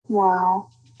Wow.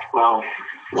 Wow.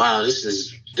 Wow, this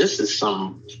is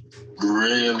some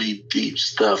really deep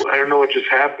stuff. I don't know what just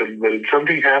happened, but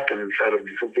something happened inside of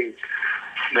me. Something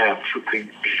snapped. Something.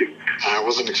 I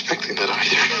wasn't expecting that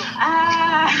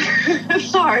either.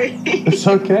 Sorry. It's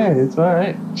okay. It's all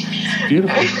right. It's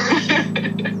beautiful.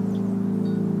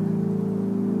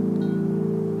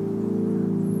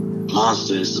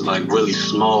 Monster is like really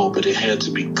small, but it had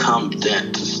to become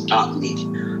that to stop me.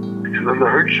 And then the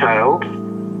hurt child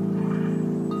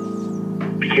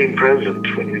became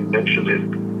present when you mentioned it.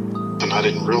 And I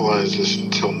didn't realize this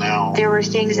until now. There were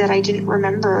things that I didn't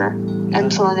remember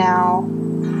until now.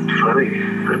 Funny.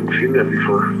 I haven't seen that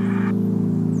before.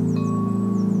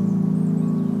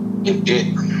 And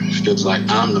it feels like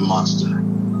I'm the monster.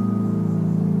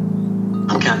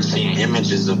 I'm kind of seeing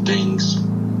images of things,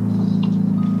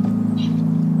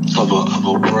 of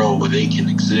a world where they can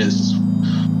exist.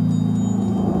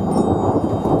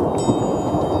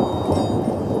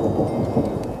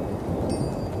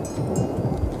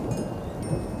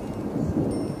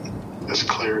 This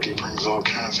clarity brings all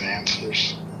kinds of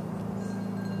answers.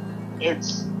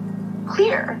 It's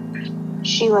clear.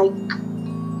 She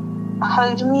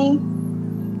hugged me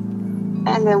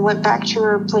and then went back to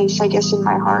her place, I guess, in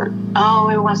my heart. Oh,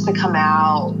 it wants to come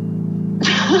out.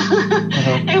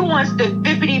 It wants to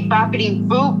bippity boppity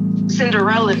boop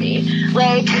Cinderella me.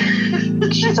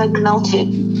 She's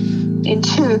melted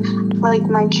into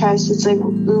my chest. It's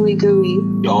ooey gooey.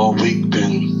 All week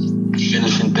been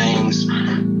finishing things,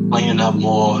 cleaning up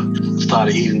more,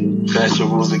 started eating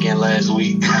vegetables again last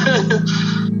week. And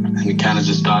it kind of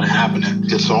just started happening.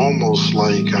 It's almost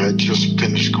like I just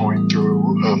finished going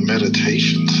through a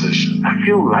meditation session. I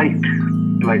feel light.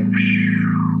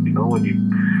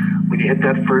 When you hit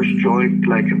that first joint,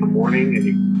 in the morning,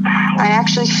 and I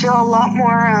actually feel a lot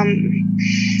more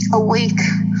awake.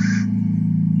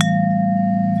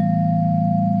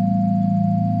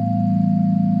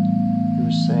 You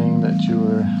were saying that you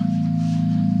were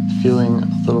feeling a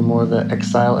little more of that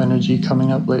exile energy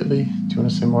coming up lately. Do you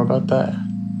want to say more about that?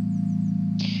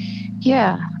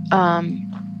 Yeah.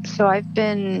 So I've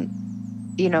been,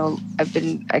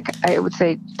 I would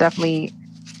say definitely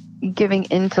giving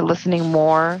into listening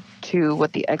more to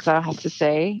what the exile has to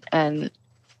say. And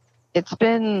it's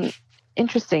been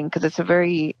interesting because it's a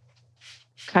very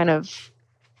kind of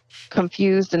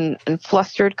confused and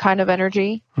flustered kind of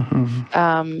energy.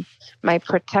 Mm-hmm. My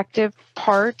protective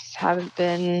parts haven't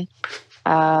been,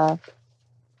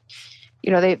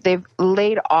 they've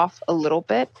laid off a little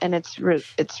bit, and it's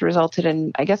resulted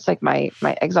in, I guess, my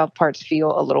exiled parts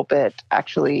feel a little bit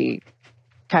actually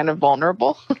kind of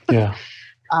vulnerable. Yeah.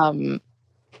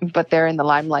 But they're in the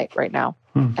limelight right now.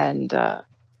 And so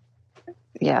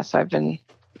I've been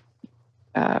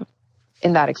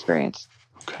in that experience.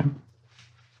 Okay.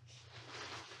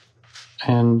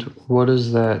 And what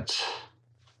does that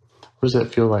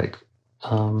feel like?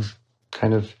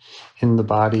 Kind of in the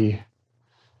body,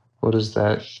 what does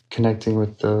that connecting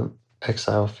with the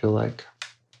exile feel like?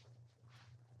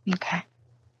 Okay.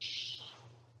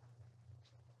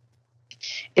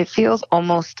 It feels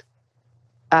almost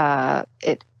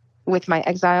with my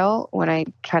exile, when I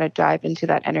try to dive into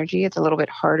that energy, it's a little bit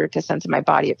harder to sense in my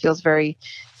body. It feels very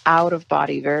out of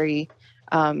body, very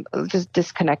just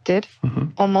disconnected,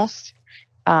 almost.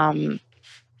 Kind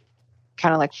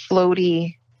of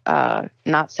floaty,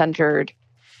 not centered.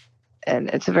 And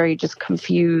it's a very just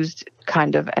confused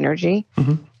kind of energy.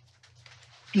 Mm-hmm.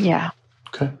 Yeah.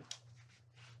 Okay.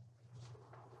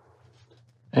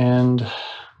 And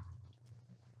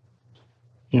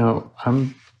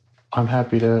I'm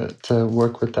happy to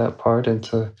work with that part and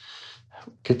to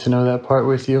get to know that part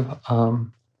with you.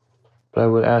 But I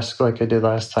would ask, like I did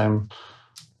last time,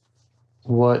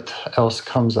 what else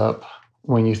comes up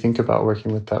when you think about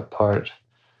working with that part?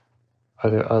 Are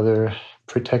there other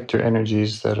protector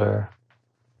energies that are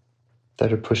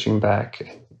pushing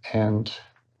back? And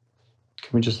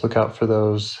can we just look out for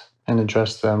those and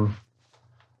address them?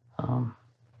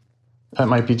 That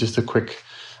might be just a quick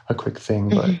thing,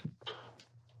 but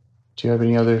do you have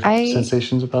any other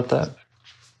sensations about that?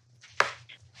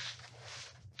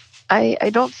 I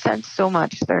don't sense so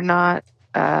much. They're not.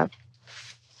 They're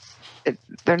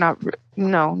not.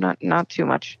 No, not too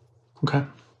much. Okay.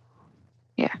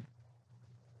 Yeah.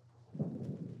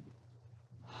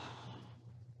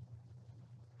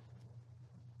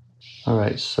 All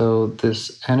right. So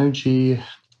this energy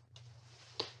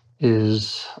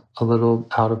is a little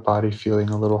out of body feeling,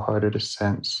 a little harder to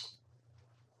sense.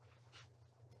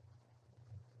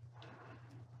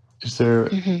 Is there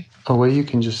a way you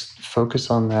can just focus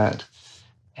on that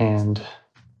and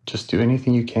just do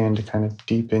anything you can to kind of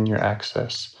deepen your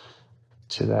access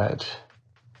to that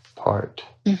part.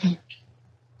 Mm-hmm.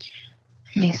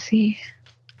 Let me see.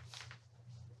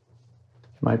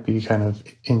 It might be kind of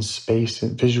in space,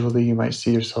 and visually you might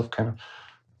see yourself kind of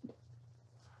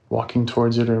walking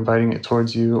towards it or inviting it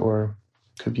towards you, or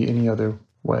could be any other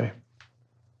way.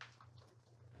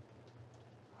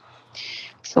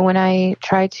 So when I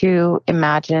try to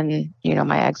imagine,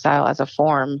 my exile as a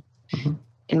form Mm-hmm.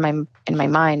 in my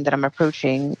mind that I'm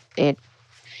approaching, it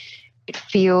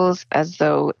feels as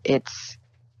though it's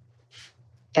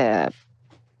the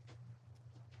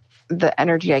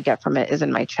energy I get from it is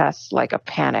in my chest, like a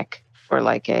panic or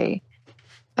like an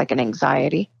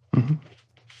anxiety Mm-hmm.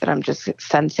 that I'm just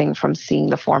sensing from seeing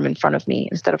the form in front of me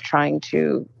instead of trying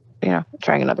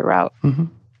another route. Mm-hmm.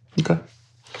 Okay.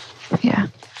 Yeah.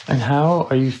 And how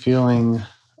are you feeling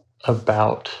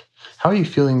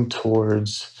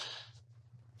towards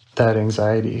that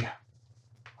anxiety?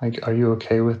 Like, are you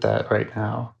okay with that right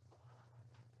now?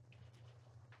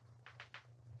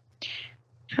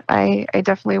 I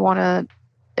definitely want to,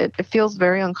 it feels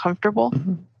very uncomfortable.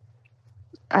 Mm-hmm.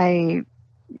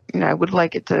 I would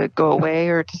like it to go away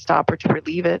or to stop or to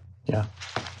relieve it. Yeah.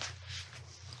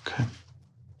 Okay.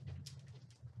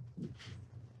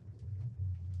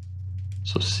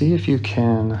 So see if you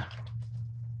can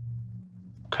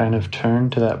kind of turn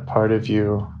to that part of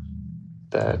you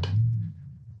that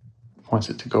wants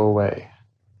it to go away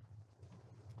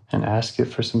and ask it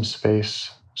for some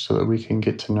space so that we can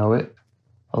get to know it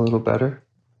a little better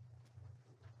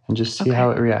and just see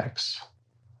how it reacts.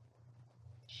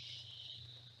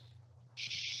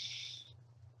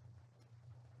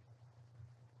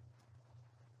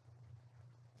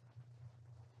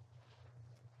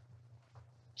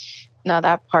 Now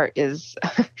that part is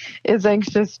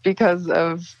anxious because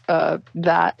of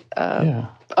that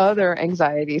other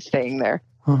anxiety staying there.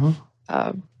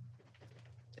 Mm-hmm.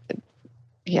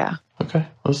 Yeah. Okay,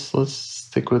 let's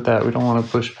stick with that. We don't want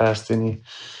to push past any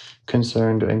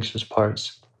concerned or anxious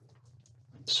parts.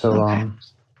 So,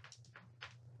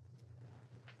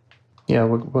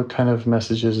 what kind of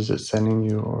messages is it sending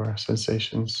you or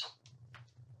sensations?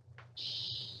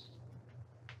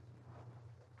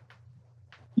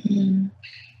 Mm.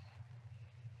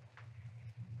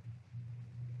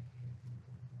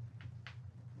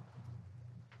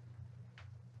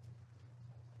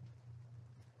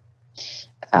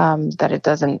 That it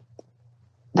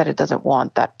doesn't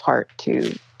want that part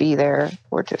to be there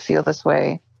or to feel this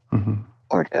way, mm-hmm.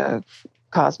 or to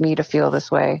cause me to feel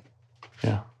this way.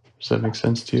 Yeah. Does that make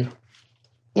sense to you?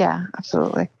 Yeah,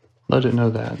 absolutely. Let it know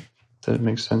that it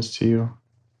makes sense to you.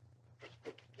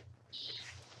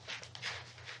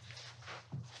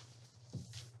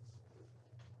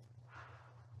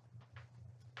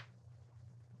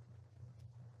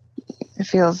 It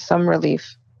feels some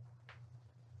relief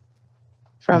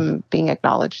from being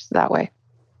acknowledged that way.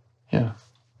 Yeah.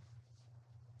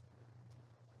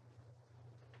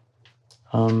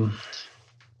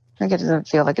 Like it doesn't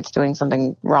feel like it's doing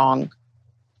something wrong.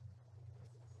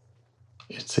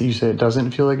 You say it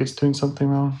doesn't feel like it's doing something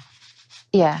wrong?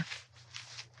 Yeah.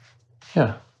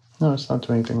 Yeah. No, it's not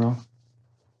doing anything wrong.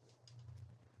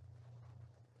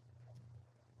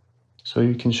 So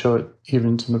you can show it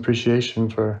even some appreciation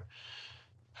for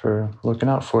looking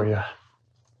out for you.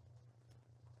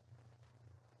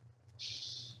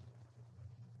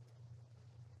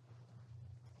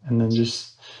 And then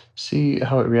just see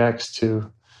how it reacts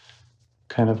to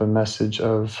kind of a message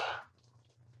of,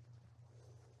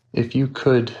 if you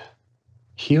could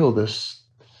heal this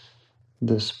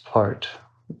part,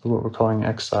 what we're calling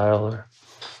exile, or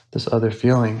this other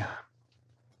feeling,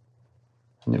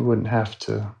 and it wouldn't have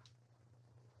to,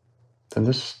 then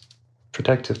this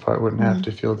protective part wouldn't have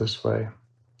to feel this way.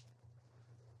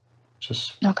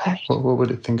 Just what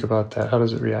would it think about that? How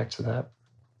does it react to that?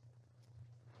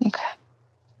 Okay.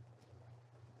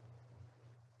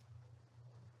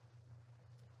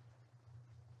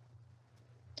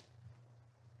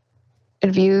 It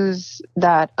views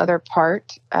that other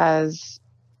part as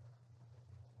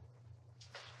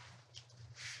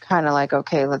kind of like,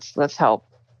 okay, let's help,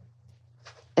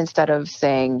 instead of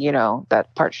saying,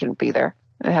 that part shouldn't be there.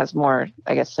 It has more,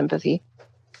 I guess, sympathy.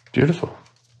 Beautiful.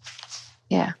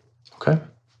 Yeah. Okay.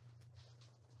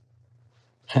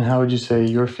 And how would you say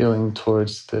you're feeling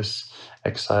towards this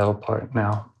exile part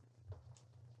now?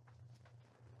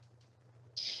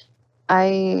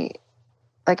 I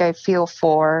feel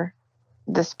for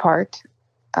this part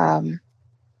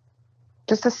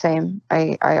just the same.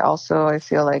 I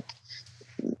feel like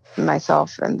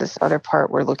myself and this other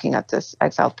part, we're looking at this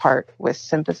exiled part with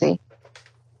sympathy.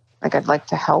 Like I'd like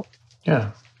to help.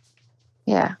 Yeah.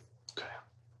 Yeah. Okay.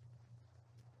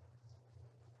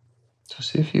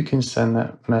 So see if you can send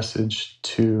that message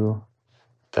to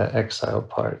that exile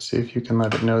part. See if you can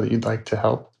let it know that you'd like to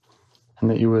help and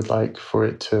that you would like for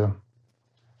it to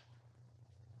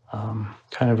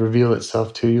kind of reveal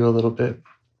itself to you a little bit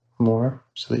more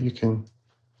so that you can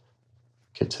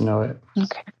get to know it.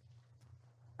 Okay.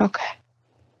 Okay.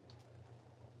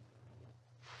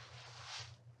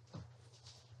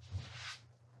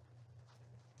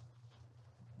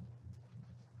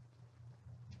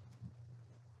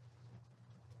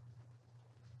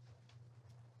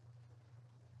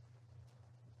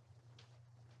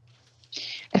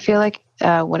 I feel like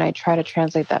when I try to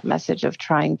translate that message of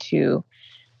trying to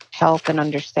help and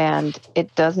understand,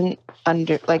 it doesn't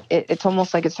it's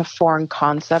almost like it's a foreign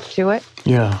concept to it.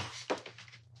 Yeah.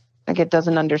 Like it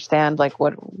doesn't understand like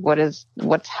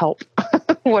what's help.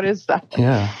 What is that?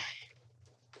 Yeah.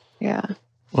 Yeah.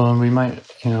 Well, and we might,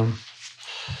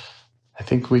 I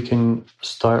think we can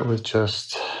start with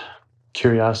just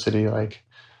curiosity. Like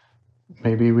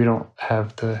maybe we don't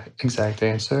have the exact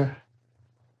answer.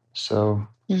 So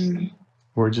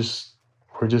we're just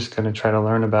going to try to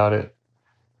learn about it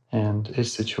and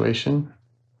its situation.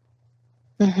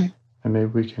 Mm-hmm. And maybe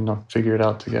we can figure it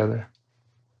out together.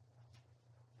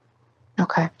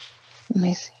 Okay. Let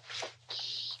me see.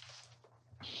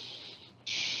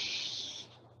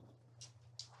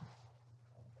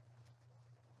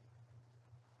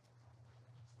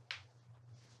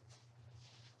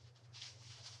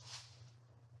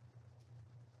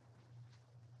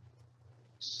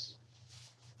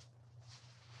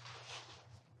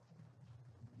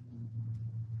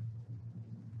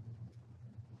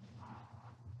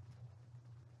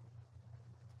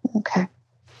 Okay.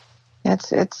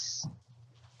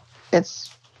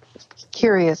 It's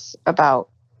curious about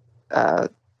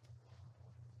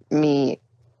me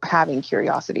having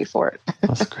curiosity for it.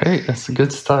 That's great. That's a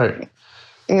good start.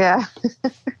 Yeah.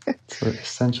 It's an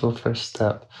essential first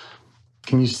step.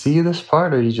 Can you see this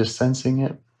part, or are you just sensing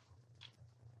it?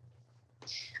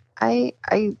 I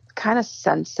kind of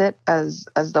sense it as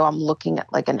though I'm looking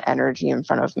at like an energy in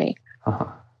front of me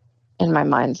in my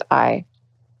mind's eye.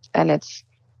 And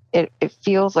it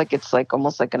feels like it's like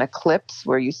almost like an eclipse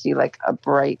where you see like a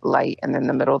bright light and in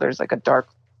the middle there's like a dark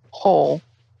hole.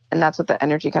 And that's what the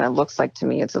energy kind of looks like to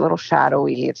me. It's a little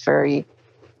shadowy. It's very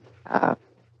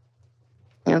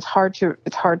it's hard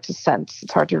to sense.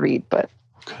 It's hard to read, but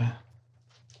okay.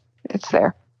 It's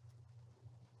there.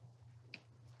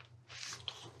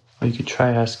 Or you could try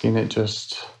asking it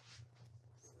just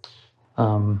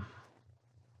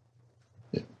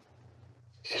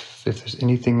if there's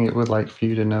anything it would like for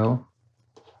you to know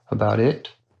about it.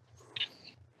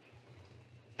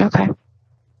 Okay.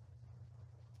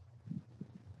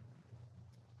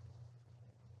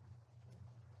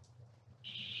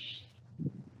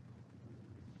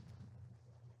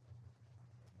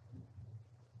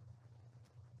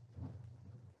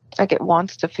 Like it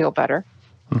wants to feel better.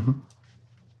 Mm-hmm.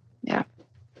 Yeah.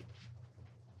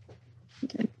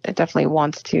 It definitely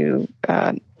wants to.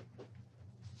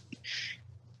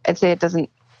 I'd say it doesn't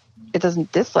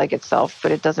dislike itself,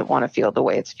 but it doesn't want to feel the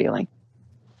way it's feeling.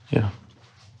 Yeah.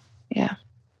 Yeah.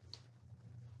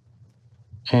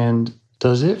 And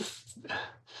does it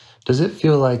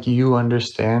feel like you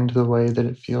understand the way that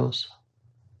it feels?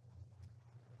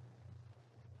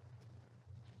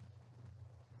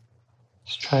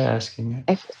 Just try asking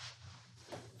it.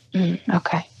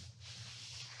 Okay.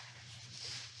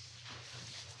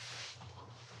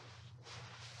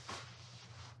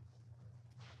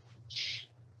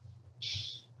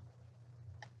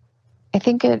 I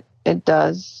think it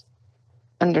does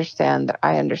understand that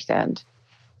I understand.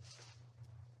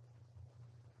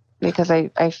 Because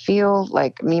I feel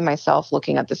like me, myself,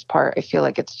 looking at this part, I feel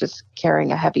like it's just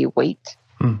carrying a heavy weight.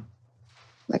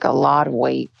 Like a lot of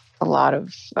weight, a lot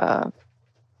of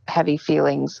heavy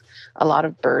feelings, a lot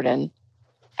of burden.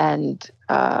 And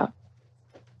I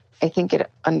think it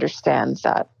understands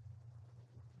that.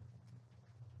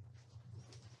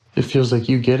 It feels like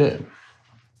you get it?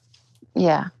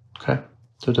 Yeah. Okay.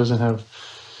 So it doesn't have...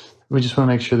 We just want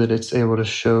to make sure that it's able to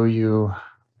show you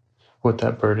what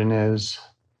that burden is.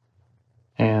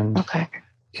 And okay.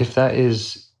 If that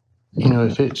is,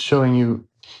 if it's showing you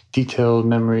detailed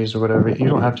memories or whatever, you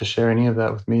don't have to share any of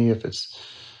that with me if it's,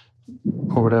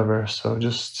 or whatever. So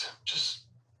just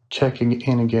checking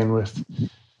in again with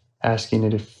asking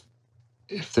it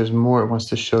if there's more it wants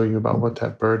to show you about what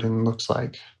that burden looks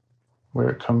like, where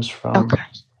it comes from. Okay.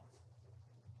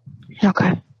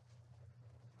 Okay.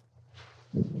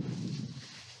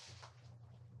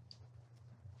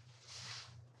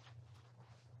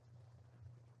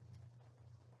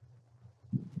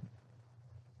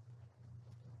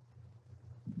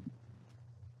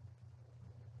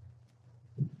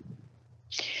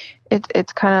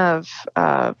 It's kind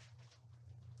of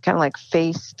like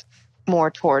faced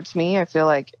more towards me. I feel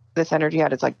like this energy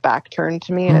had its like back turned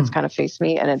to me, and it's kind of faced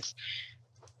me, and it's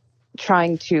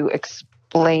trying to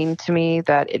explain to me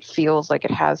that it feels like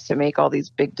it has to make all these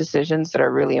big decisions that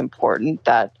are really important,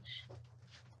 that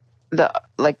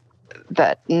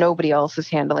that nobody else is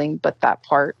handling but that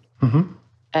part.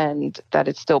 And that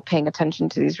it's still paying attention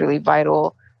to these really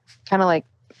vital, kind of like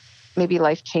maybe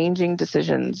life-changing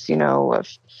decisions, of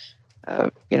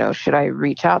should I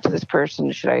reach out to this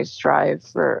person? Should I strive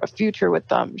for a future with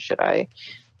them? Should I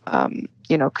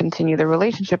continue the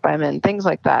relationship I'm in? Things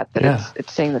like that.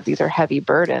 It's saying that these are heavy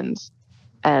burdens,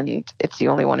 and it's the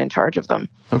only one in charge of them.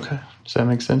 Okay. Does that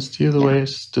make sense to you, the way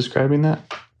it's describing that?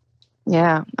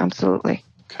 Yeah, absolutely.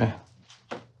 Okay.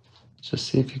 Just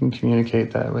see if you can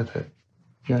communicate that with it,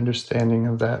 your understanding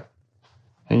of that,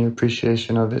 and your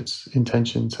appreciation of its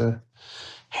intention to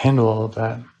handle all of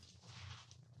that.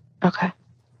 Okay.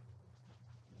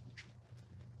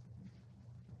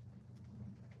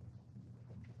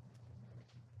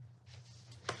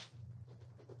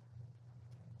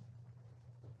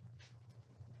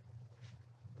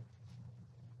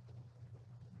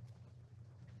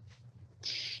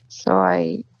 So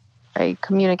I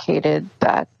communicated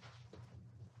that,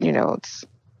 it's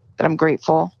that I'm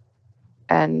grateful,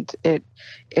 and it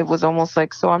was almost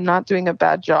like, so I'm not doing a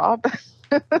bad job.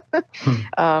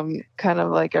 Kind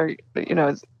of like,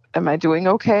 am I doing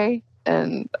okay?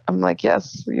 And I'm like,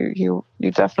 yes, you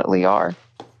definitely are.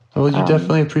 Well, you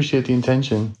definitely appreciate the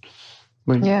intention.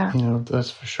 Yeah.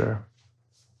 That's for sure.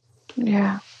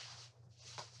 Yeah.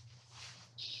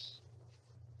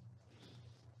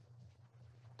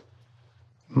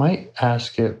 Might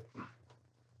ask it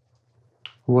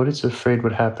what it's afraid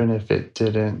would happen if it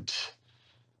didn't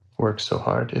work so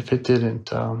hard, if it didn't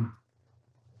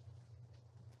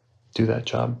do that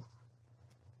job.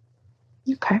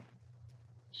 Okay.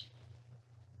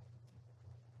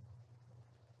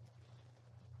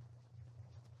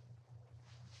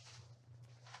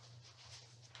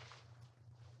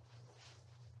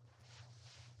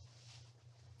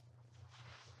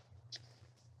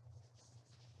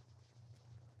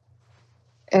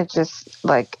 It just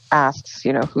like asks,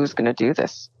 who's going to do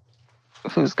this?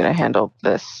 Who's going to handle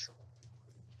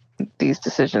these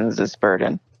decisions, this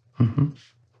burden?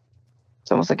 It's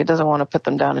almost like it doesn't want to put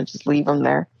them down and just leave them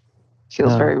there.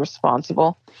 Feels very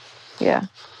responsible. Yeah.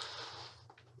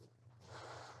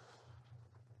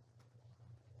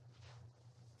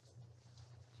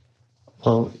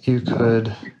 Well, you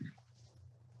could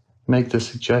make the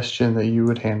suggestion that you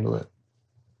would handle it.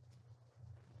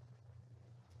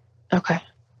 Okay.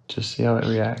 Just see how it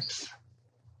reacts.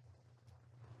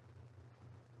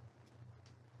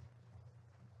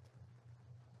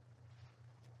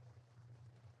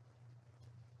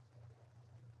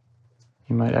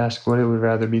 You might ask what it would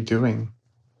rather be doing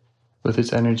with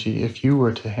its energy if you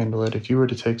were to handle it, if you were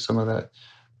to take some of that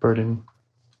burden.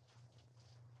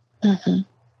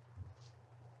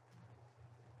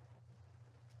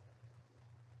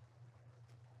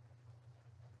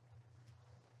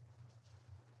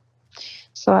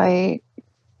 So I,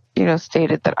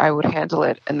 stated that I would handle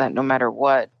it, and that no matter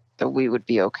what, that we would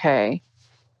be okay.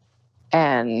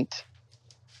 And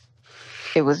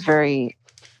it was very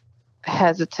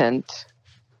hesitant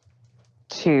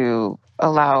to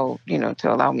allow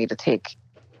me to take,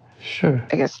 sure,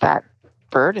 I guess, that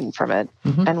burden from it.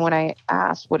 And when I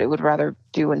asked what it would rather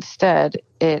do instead,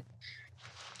 it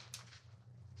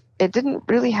didn't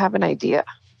really have an idea.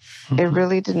 It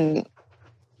really didn't.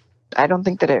 I don't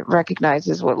think that it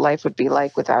recognizes what life would be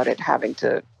like without it having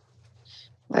to,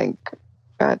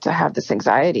 to have this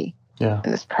anxiety and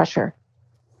this pressure.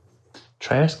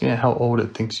 Try asking it how old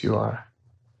it thinks you are,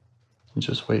 and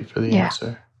just wait for the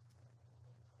answer.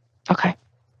 Okay.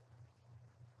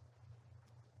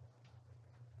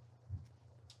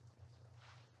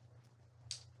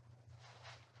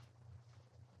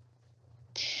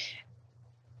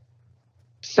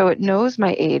 So it knows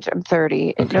my age. I'm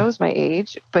 30. It knows my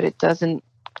age, but it doesn't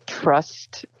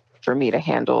trust for me to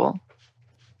handle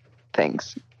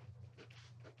things.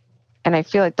 And I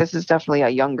feel like this is definitely a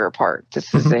younger part.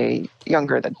 This is definitely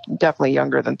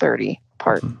younger than 30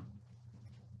 part.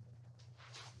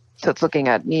 So it's looking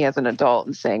at me as an adult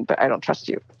and saying, but I don't trust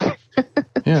you.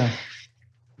 Yeah.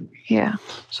 Yeah.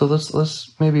 So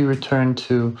let's maybe return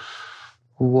to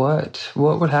what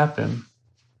would happen,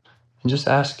 and just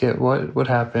ask it what would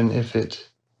happen if it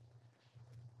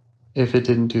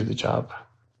didn't do the job.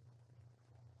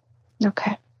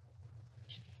 Okay.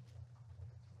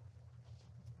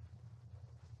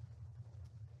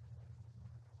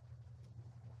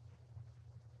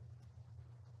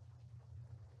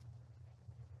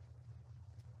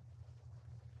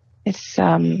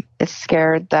 it's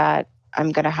scared that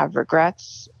I'm going to have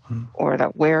regrets or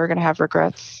that we're going to have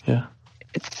regrets. Yeah.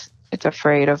 It's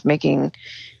afraid of making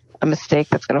a mistake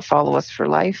that's going to follow us for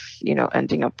life,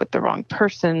 ending up with the wrong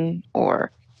person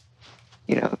or,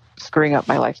 screwing up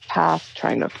my life path,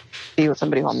 trying to be with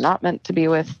somebody who I'm not meant to be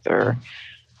with or,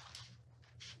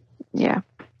 yeah.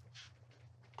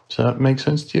 Does that make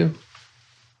sense to you?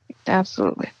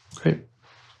 Absolutely. Great.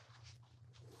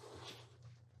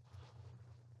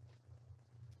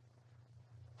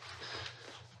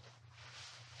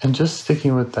 And just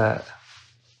sticking with that,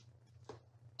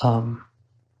 and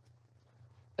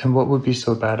what would be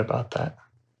so bad about that?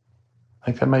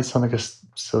 Like, that might sound like a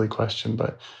silly question,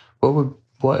 but what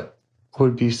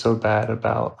would be so bad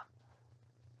about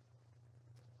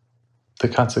the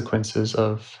consequences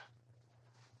of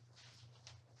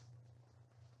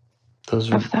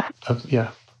those? Of that.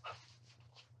 Yeah.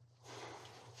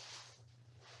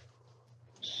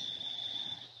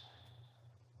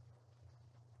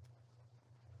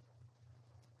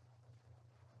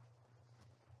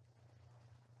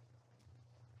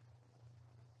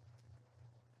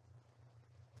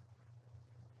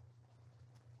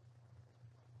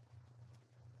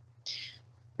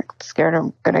 Scared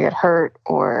I'm going to get hurt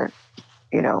or,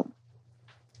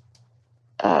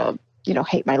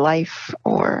 hate my life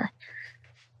or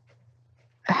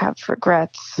have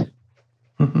regrets.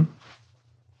 Mm-hmm.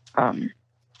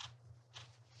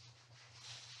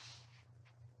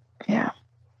 Yeah.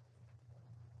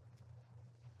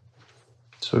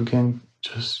 So again,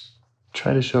 just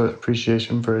try to show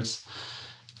appreciation for its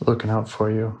looking out for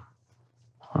you.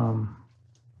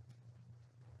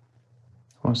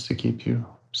 Wants to keep you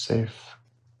safe.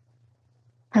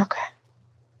 Okay.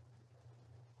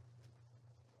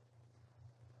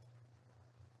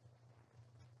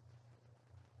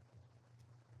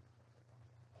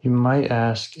 You might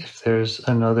ask if there's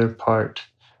another part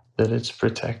that it's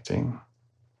protecting.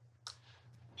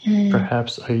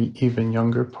 Perhaps an even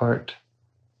younger part.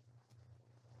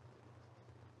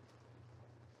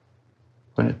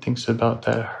 When it thinks about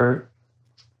that hurt.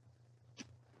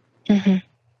 Mm-hmm.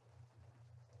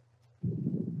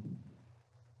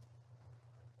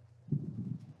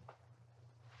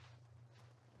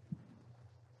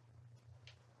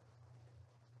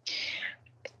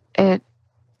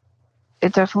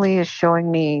 It definitely is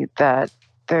showing me that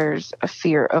there's a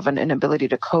fear of an inability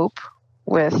to cope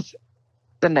with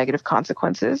the negative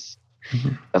consequences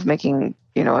of making,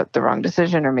 the wrong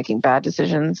decision or making bad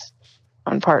decisions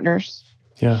on partners.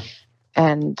 Yeah.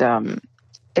 And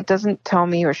it doesn't tell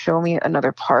me or show me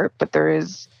another part, but there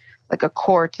is like a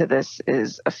core to this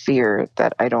is a fear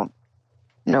that I don't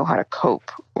know how to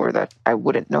cope or that I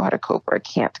wouldn't know how to cope or I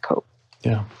can't cope.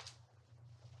 Yeah.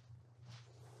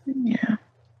 Yeah.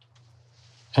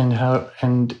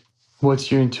 And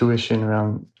what's your intuition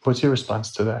around, what's your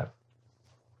response to that?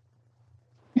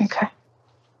 Okay.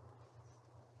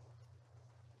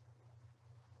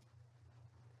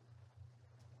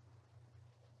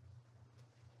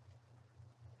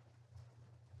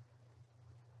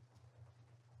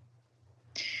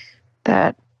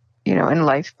 That, in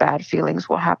life, bad feelings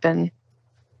will happen.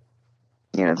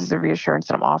 This is a reassurance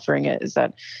that I'm offering it is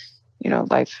that,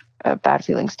 life, bad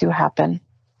feelings do happen.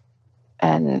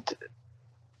 And it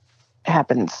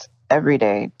happens every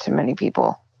day to many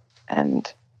people.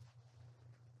 And,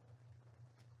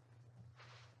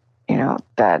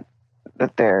 that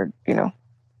they're,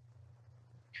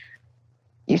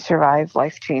 you survive,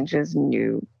 life changes, and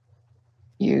you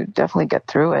definitely get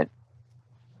through it.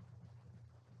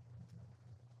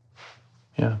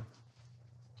 Yeah.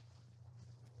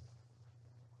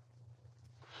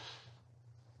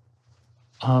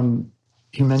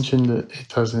 You mentioned that it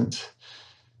doesn't,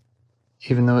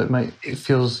 even though it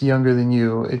feels younger than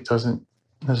you, it doesn't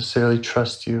necessarily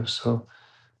trust you,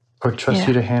 or trust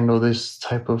you to handle this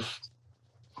type of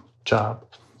job.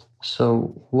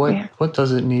 So what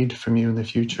does it need from you in the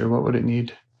future? What would it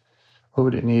need? What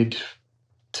would it need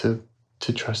to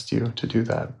trust you to do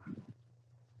that?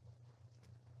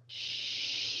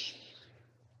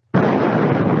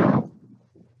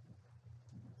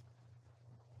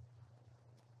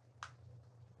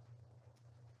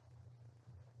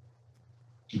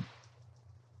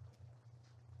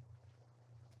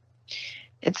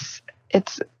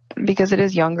 It's because it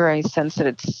is younger. I sense that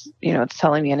it's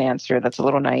telling me an answer that's a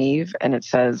little naive, and it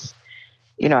says,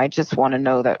 I just want to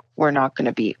know that we're not going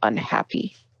to be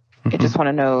unhappy. I just want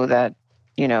to know that,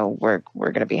 we're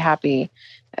going to be happy,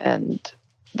 and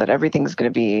that everything's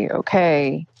going to be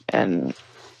okay, and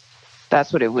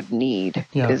that's what it would need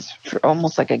is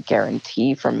almost like a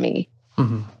guarantee from me.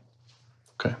 Mm-hmm.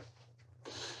 Okay.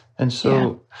 And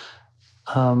so,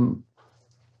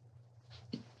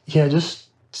 Yeah, just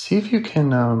see if you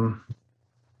can.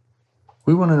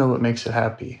 We want to know what makes it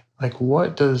happy. Like,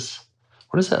 what does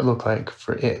that look like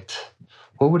for it?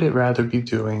 What would it rather be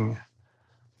doing?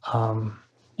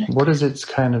 What does its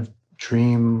kind of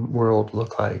dream world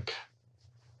look like?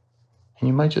 And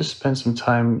you might just spend some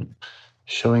time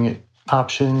showing it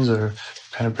options or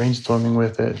kind of brainstorming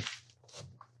with it.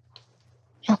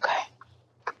 Okay.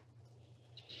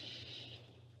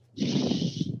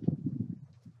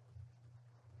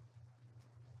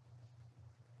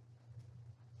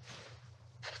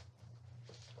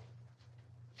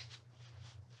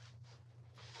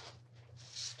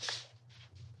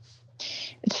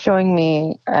 It's showing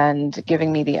me and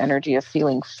giving me the energy of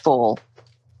feeling full,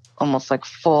 almost like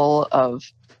full of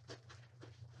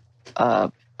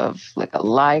like a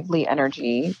lively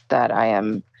energy that I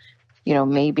am,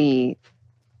 maybe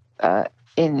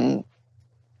in.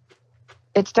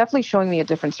 It's definitely showing me a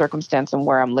different circumstance and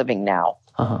where I'm living now.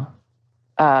 Uh-huh.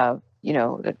 A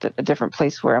different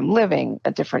place where I'm living,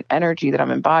 a different energy that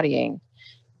I'm embodying.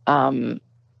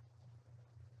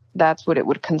 That's what it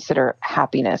would consider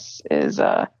happiness, is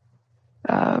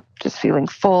just feeling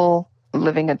full,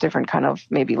 living a different kind of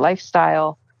maybe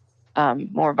lifestyle,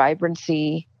 more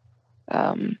vibrancy.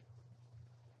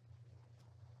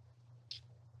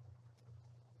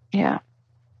 Yeah.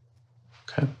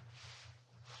 Okay.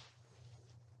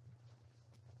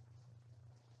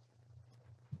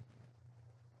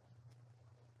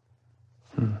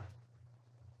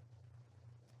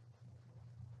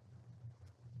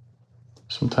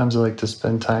 Sometimes I like to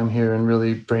spend time here and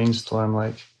really brainstorm,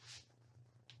 like,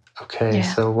 okay,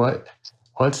 so what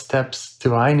steps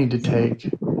do I need to take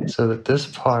so that this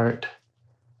part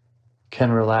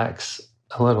can relax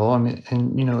a little? I mean,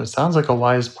 and it sounds like a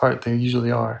wise part. They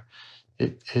usually are.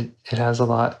 It has a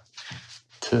lot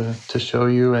to show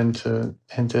you and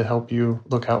to help you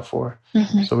look out for.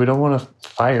 Mm-hmm. So we don't want to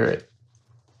fire it.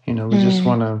 We just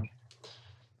want to,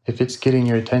 if it's getting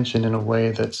your attention in a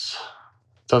way that's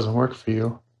doesn't work for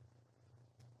you,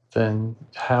 then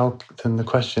the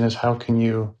question is, how can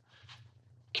you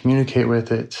communicate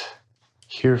with it,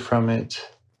 hear from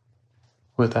it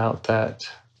without that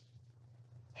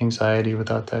anxiety,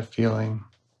 without that feeling?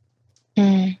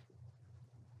 And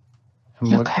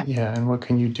what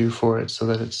can you do for it so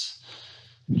that it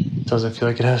doesn't feel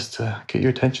like it has to get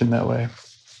your attention that way?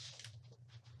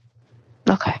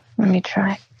 Okay, let me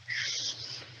try.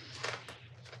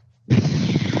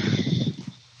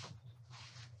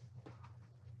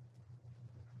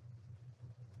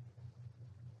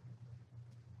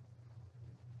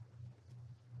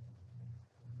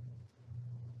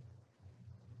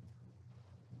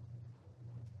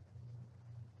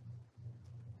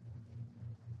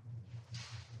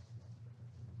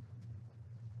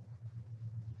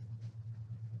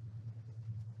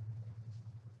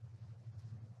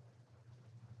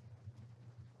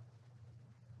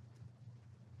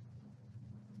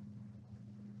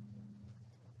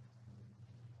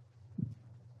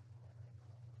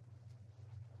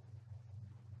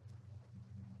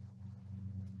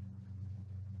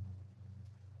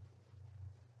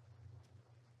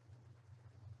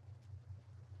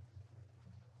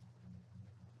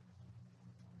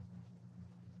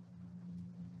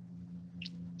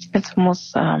 It's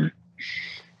almost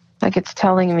like it's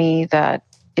telling me that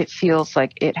it feels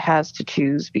like it has to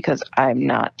choose because I'm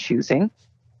not choosing.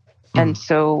 And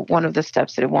so one of the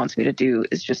steps that it wants me to do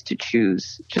is just to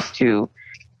choose, just to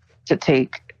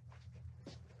take,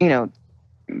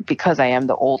 because I am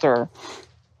the older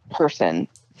person,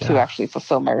 to actually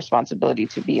fulfill my responsibility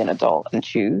to be an adult and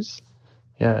choose.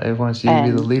 Yeah, it wants you to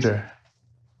be the leader.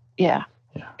 Yeah,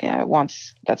 it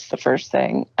wants, that's the first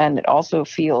thing. And it also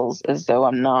feels as though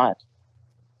I'm not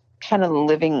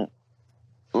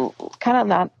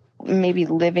not maybe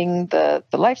living the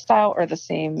lifestyle or the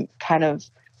same kind of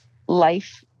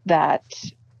life that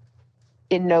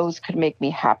it knows could make me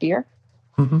happier.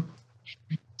 Mm-hmm.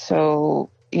 So,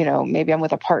 maybe I'm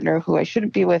with a partner who I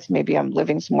shouldn't be with. Maybe I'm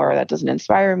living somewhere that doesn't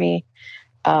inspire me.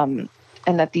 And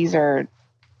that these are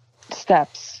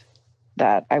steps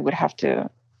that I would have to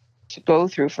go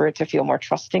through for it to feel more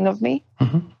trusting of me.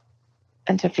 Mm-hmm.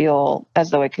 And to feel as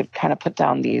though I could kind of put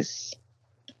down these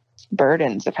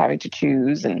burdens of having to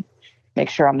choose and make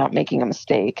sure I'm not making a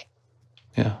mistake.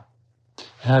 Yeah.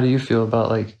 How do you feel about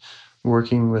like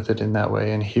working with it in that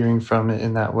way and hearing from it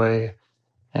in that way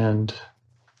and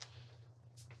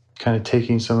kind of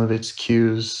taking some of its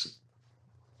cues,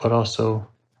 but also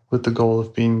with the goal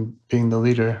of being the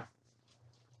leader?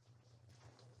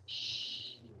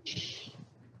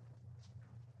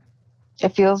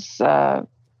 It feels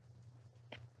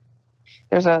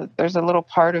there's a little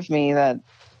part of me that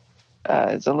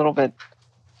is a little bit,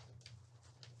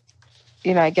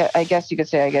 I guess you could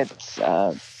say I get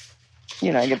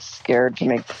scared to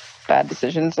make bad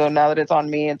decisions. So now that it's on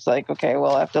me, it's like, okay,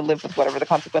 well, I have to live with whatever the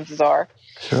consequences are.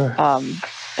 Sure.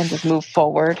 And just move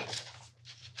forward,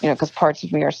 because parts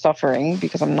of me are suffering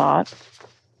because I'm not.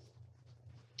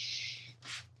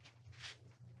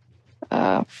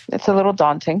 It's a little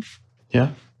daunting.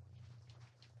 Yeah.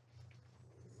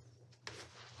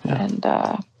 Yeah. And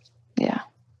yeah.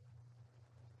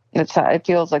 It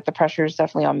feels like the pressure is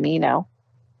definitely on me now.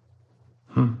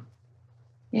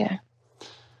 Yeah.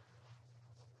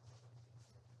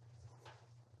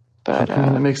 But I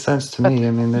mean, it makes sense to me.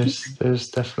 I mean, there's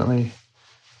definitely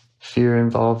fear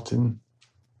involved in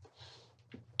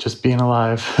just being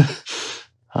alive.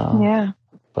 Yeah.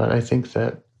 But I think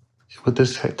that with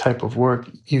this type of work,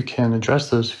 you can address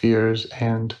those fears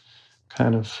and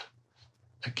kind of,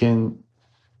 again,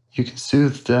 you can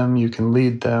soothe them, you can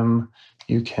lead them,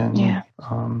 you can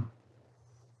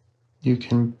you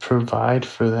can provide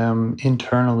for them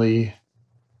internally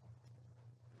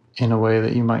in a way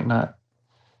that you might not.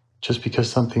 Just because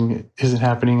something isn't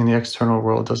happening in the external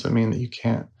world doesn't mean that you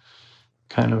can't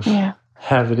kind of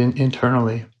have it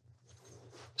internally,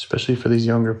 especially for these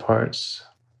younger parts.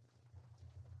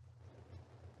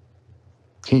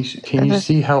 Can you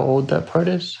see how old that part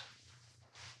is?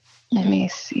 Let me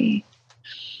see.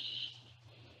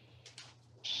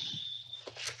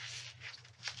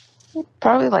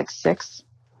 Probably like 6.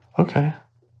 Okay.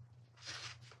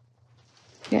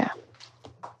 Yeah.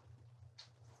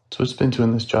 So it's been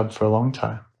doing this job for a long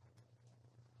time.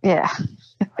 Yeah.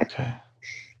 Okay.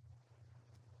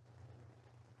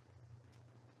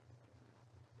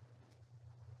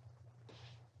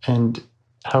 And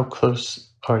how close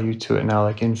are you to it now,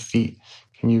 like in feet?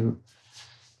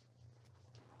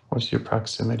 What's your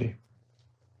proximity?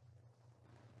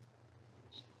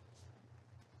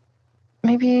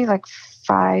 Maybe like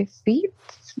 5 feet?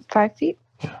 5 feet?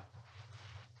 Yeah.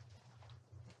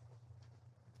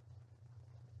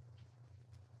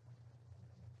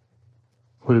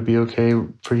 Would it be okay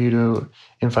for you to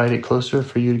invite it closer,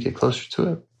 for you to get closer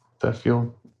to it? Does that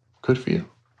feel good for you?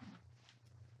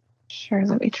 Sure,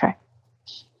 let me try.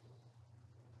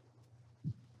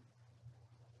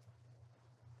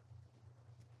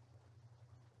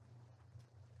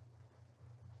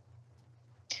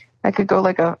 I could go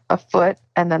like a foot,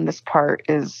 and then this part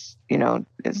is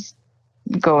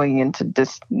going into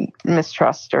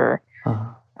mistrust or,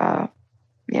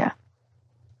 yeah.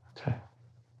 Okay.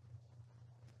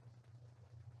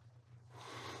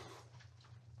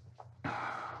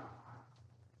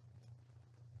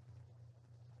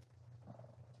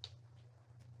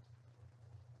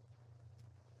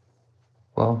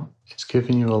 Well, it's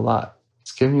given you a lot.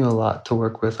 It's given you a lot to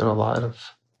work with and a lot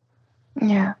of.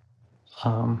 Yeah.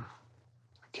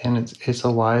 Again, it's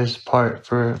a wise part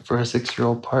for a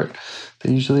 6-year-old part.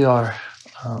 They usually are.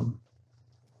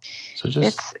 So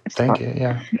just thank it.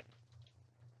 Yeah.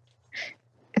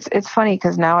 It's funny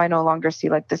because now I no longer see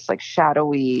like this like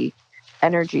shadowy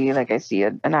energy. Like I see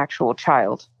an actual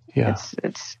child. Yeah.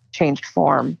 It's changed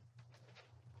form.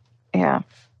 Yeah.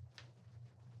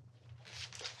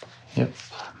 Yep.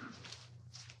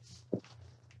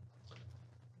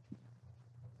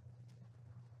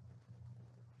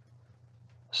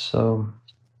 So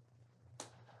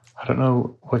I don't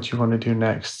know what you want to do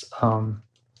next.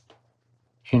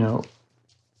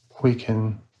 We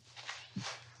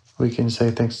can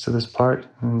say thanks to this part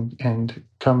and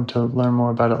come to learn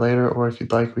more about it later, or if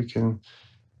you'd like, we can.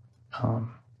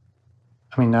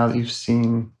 Now that you've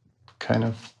seen kind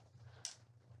of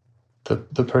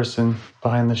the person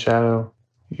behind the shadow,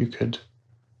 you could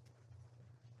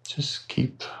just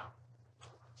keep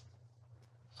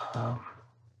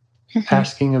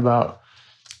asking about,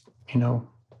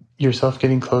 yourself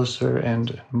getting closer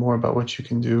and more about what you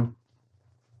can do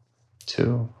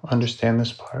to understand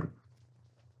this part.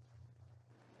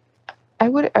 I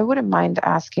wouldn't mind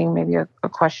asking maybe a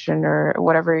question or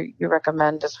whatever you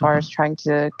recommend as far as trying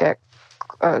to get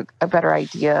a better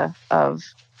idea of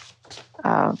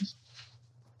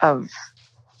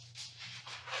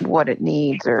what it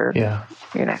needs, or yeah.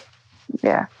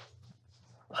 Yeah.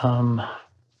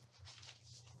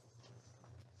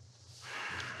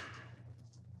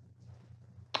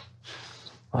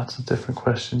 Lots of different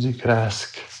questions you could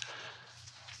ask.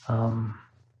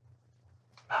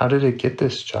 How did it get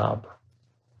this job?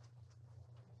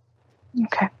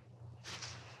 Okay.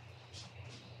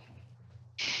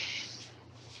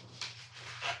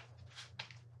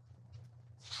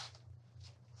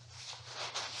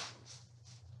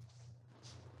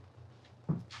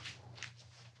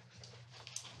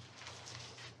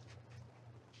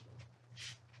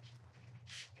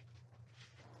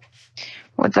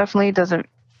 Well, it definitely doesn't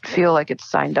feel like it's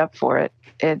signed up for it.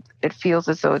 It feels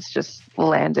as though it's just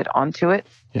landed onto it.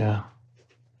 Yeah.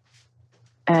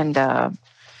 And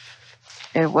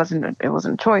it wasn't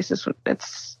a choice.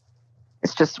 It's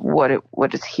just what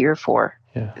it's here for.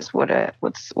 Yeah. Is what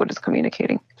it's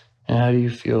communicating. And how do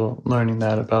you feel learning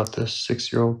that about this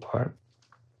 6-year-old part?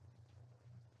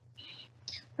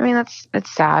 I mean,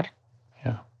 it's sad.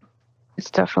 Yeah.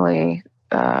 It's definitely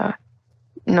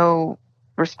no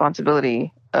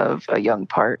responsibility of a young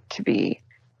part to be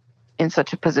in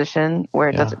such a position where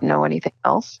it doesn't know anything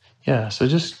else. Yeah. So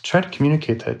just try to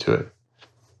communicate that to it.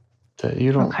 That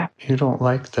you don't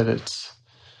like that it's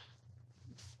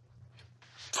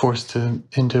forced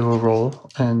into a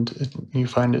role, and you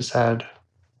find it sad.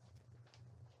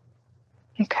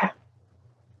 Okay.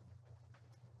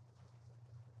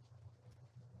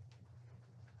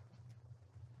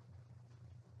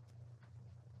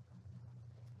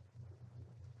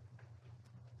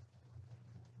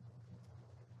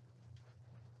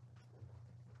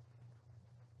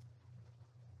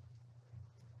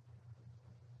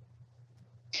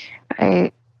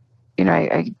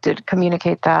 I did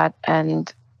communicate that,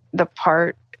 and the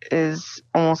part is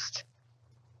almost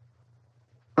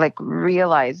like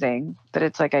realizing that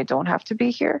it's like I don't have to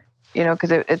be here,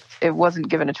 because it wasn't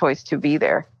given a choice to be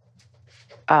there,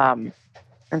 and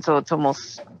so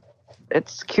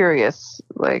it's curious,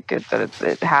 like that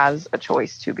it has a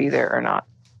choice to be there or not.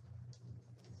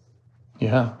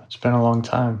 Yeah, it's been a long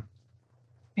time.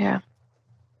 Yeah.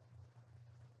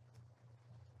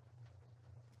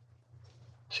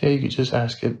 So yeah, you could just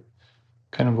ask it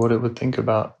kind of what it would think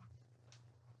about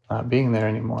not being there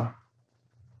anymore.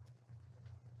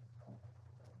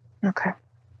 Okay.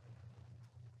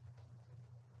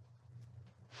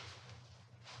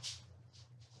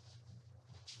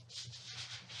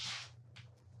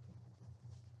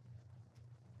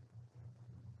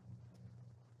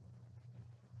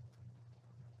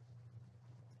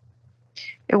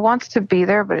 It wants to be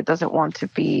there, but it doesn't want to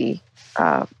be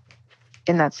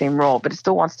in that same role, but it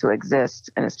still wants to exist,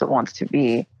 and it still wants to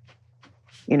be,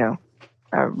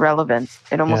 relevant.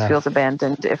 It almost feels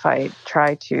abandoned if I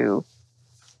try to,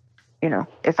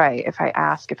 if I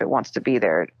ask if it wants to be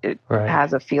there, it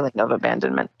has a feeling of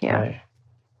abandonment. Yeah. Right.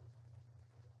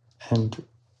 And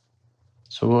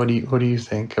so what do you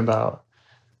think about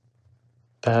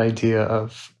that idea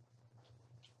of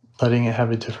letting it have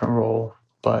a different role,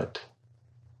 but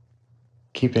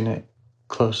keeping it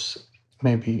close,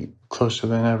 maybe closer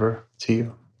than ever to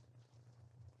you?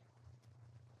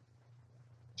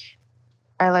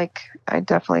 I like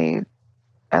that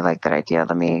idea.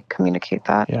 Let me communicate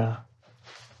that. Yeah.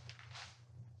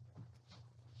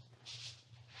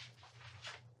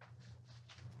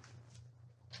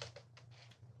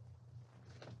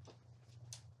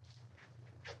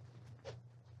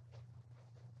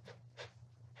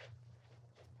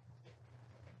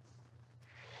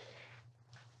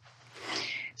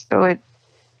 So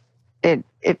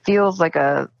it feels like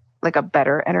a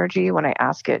better energy when I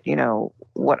ask it,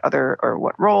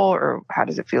 what role, or how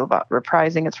does it feel about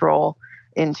reprising its role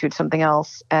into something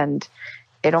else. And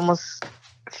it almost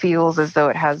feels as though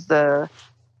it has the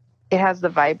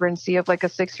vibrancy of like a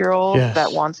 6-year-old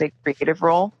that wants a creative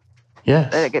role.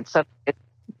 Yes. It gets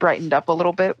brightened up a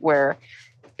little bit, where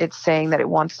it's saying that it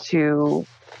wants to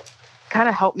kind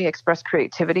of help me express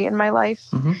creativity in my life.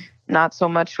 Mm-hmm. Not so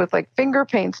much with like finger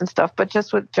paints and stuff, but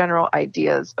just with general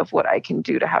ideas of what I can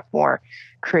do to have more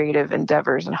creative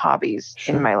endeavors and hobbies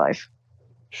in my life.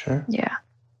 Sure. Yeah.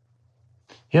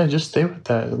 Yeah, just stay with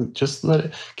that. Just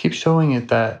keep showing it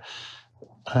that,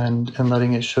 and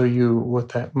letting it show you what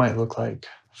that might look like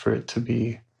for it to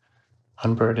be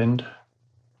unburdened.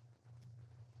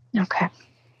 Okay.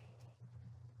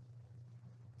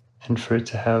 And for it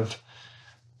to have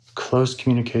close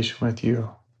communication with you.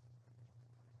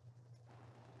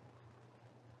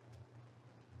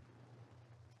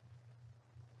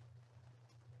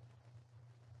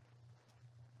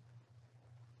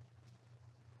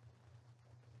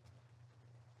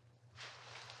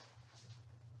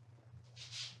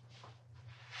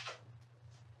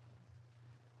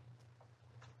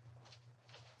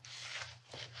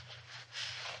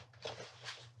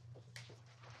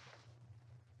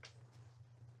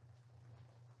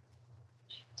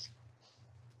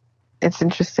 It's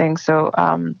interesting. So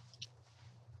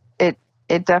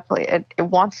it definitely it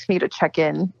wants me to check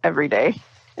in every day.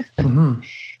 Mm-hmm.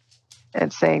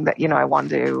 It's saying that I want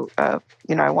to I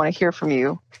want to hear from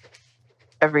you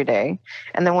every day.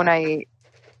 And then when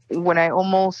I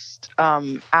almost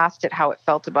asked it how it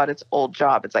felt about its old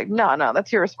job, it's like, no,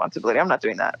 that's your responsibility. I'm not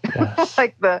doing that. Yes.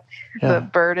 Like the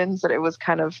burdens that it was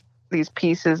kind of these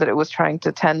pieces that it was trying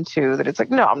to tend to, that it's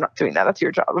like, no, I'm not doing that. That's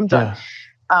your job. I'm done.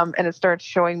 And it starts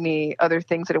showing me other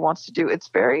things that it wants to do. It's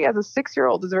very, as a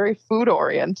 6-year-old, it's very food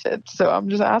oriented. So I'm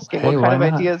just asking what kind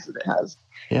of ideas it has.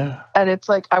 Yeah. And it's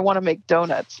like, I want to make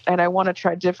donuts and I want to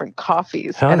try different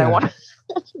coffees. Hell and yeah. I want to,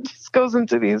 just goes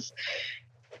into these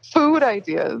food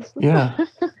ideas. Yeah.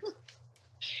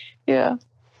 Yeah.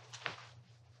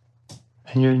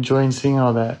 And you're enjoying seeing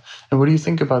all that. And what do you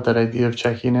think about that idea of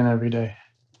checking in every day?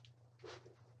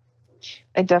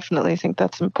 I definitely think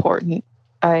that's important.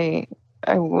 I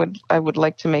would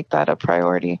like to make that a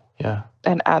priority. Yeah.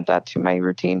 And add that to my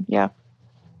routine. Yeah.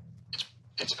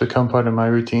 It's become part of my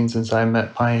routine since I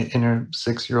met my inner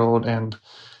 6-year-old, and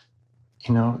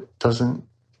you know, it doesn't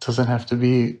have to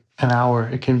be an hour.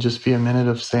 It can just be a minute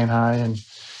of saying hi and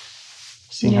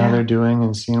seeing how they're doing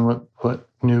and seeing what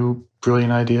new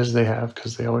brilliant ideas they have,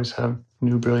 because they always have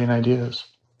new brilliant ideas.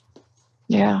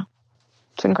 Yeah.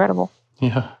 It's incredible.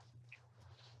 Yeah.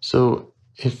 So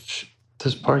if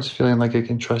this part's feeling like it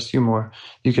can trust you more,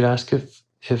 you could ask if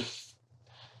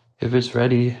it's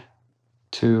ready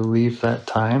to leave that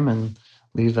time and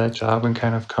leave that job and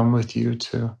kind of come with you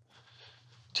to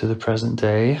the present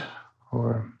day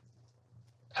or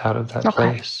out of that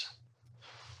place.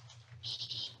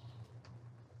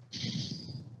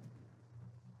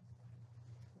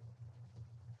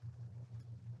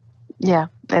 Yeah,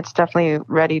 it's definitely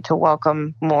ready to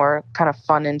welcome more kind of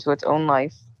fun into its own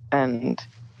life. And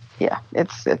yeah,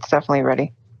 it's definitely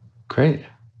ready. Great.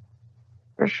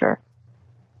 For sure.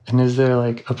 And is there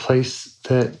like a place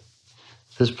that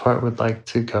this part would like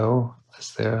to go?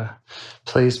 Is there a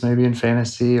place maybe in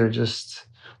fantasy, or just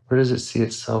where does it see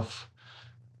itself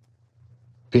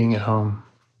being at home?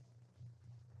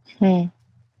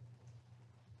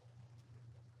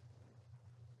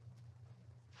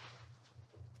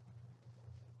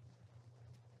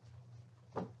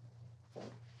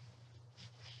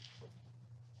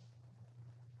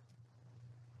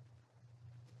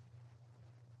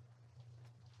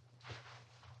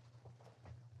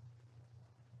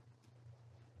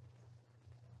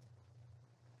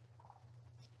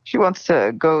 She wants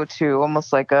to go to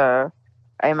almost like I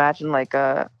imagine like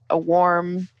a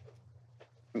warm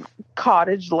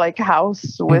cottage-like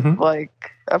house with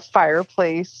like a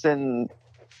fireplace, and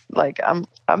like I'm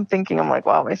thinking, I'm like,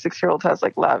 wow, my 6-year-old has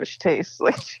like lavish taste.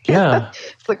 Like, yeah,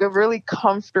 it's like a really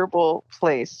comfortable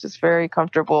place, just very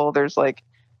comfortable. There's like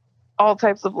all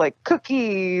types of like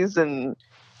cookies and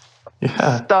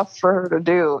stuff for her to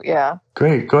do. Yeah.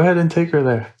 Great. Go ahead and take her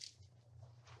there.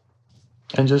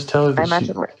 And just tell her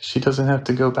that she doesn't have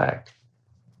to go back.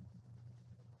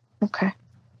 Okay.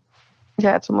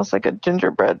 Yeah, it's almost like a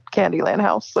gingerbread Candyland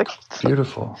house. Like,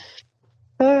 beautiful.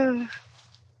 Yeah.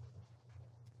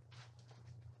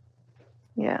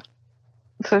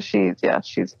 So she's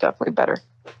definitely better.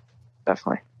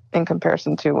 Definitely. In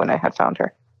comparison to when I had found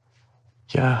her.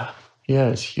 Yeah. Yeah,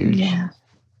 it's huge. Yeah.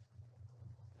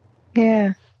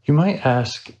 Yeah. You might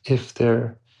ask if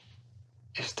there's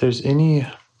any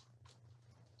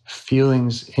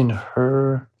feelings in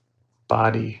her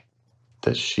body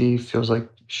that she feels like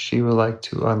she would like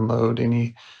to unload,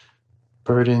 any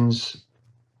burdens,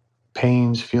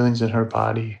 pains, feelings in her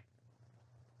body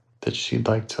that she'd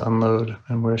like to unload,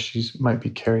 and where she might be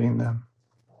carrying them.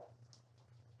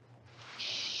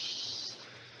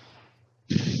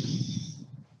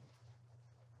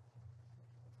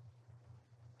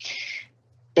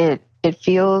 It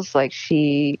feels like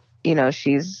she,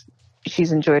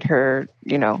 she's enjoyed her,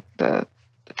 the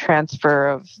transfer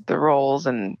of the roles,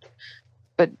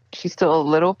 but she's still a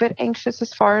little bit anxious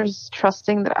as far as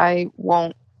trusting that I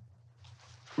won't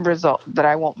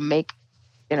make,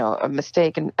 a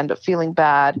mistake and end up feeling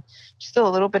bad. She's still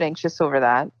a little bit anxious over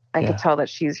that. I could tell that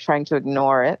she's trying to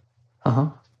ignore it.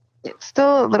 It's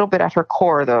still a little bit at her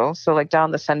core though. So like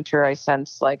down the center, I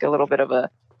sense like a little bit of a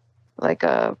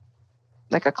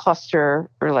cluster,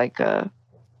 or like a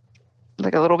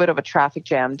little bit of a traffic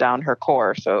jam down her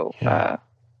core. So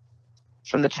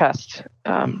from the chest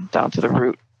down to the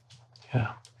root.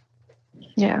 Yeah.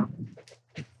 Yeah.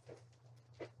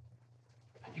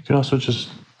 You can also just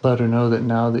let her know that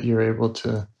now that you're able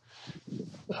to,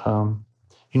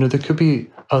 there could be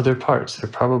other parts. There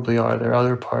probably are. There are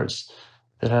other parts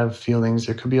that have feelings.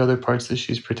 There could be other parts that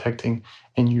she's protecting,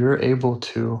 and you're able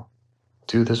to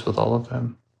do this with all of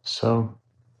them. So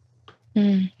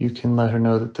you can let her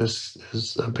know that this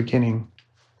is a beginning.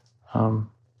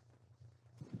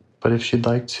 But if she'd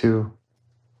like to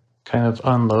kind of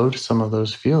unload some of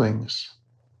those feelings,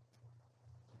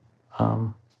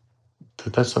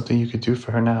 that's something you could do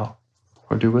for her now,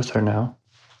 or do with her now.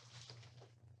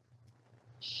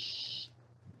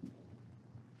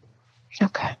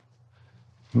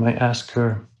 You might ask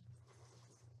her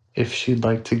if she'd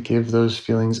like to give those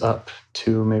feelings up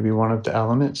to maybe one of the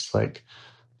elements, like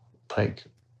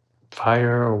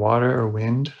fire or water or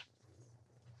wind,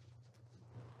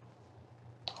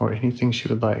 or anything she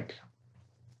would like.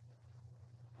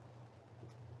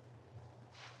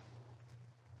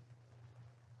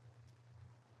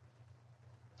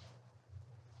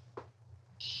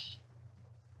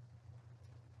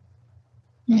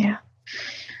 Yeah.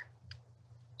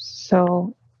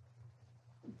 So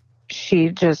she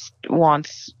just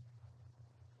wants,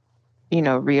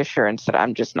 reassurance that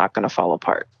I'm just not going to fall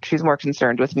apart. She's more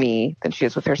concerned with me than she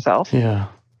is with herself. Yeah.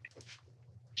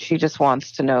 She just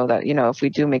wants to know that, if we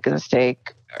do make a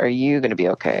mistake, are you going to be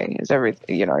okay? Is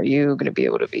everything, are you going to be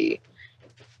able to be,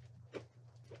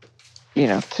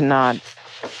 to not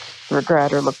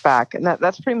regret or look back? And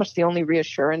that's pretty much the only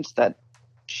reassurance that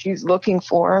she's looking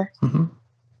for. Mm-hmm.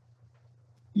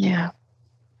 Yeah.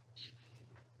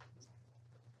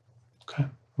 Okay.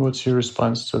 What's your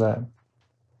response to that?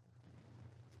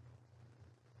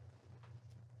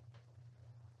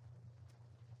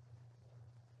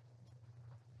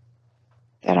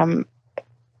 That I'm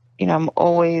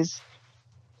always,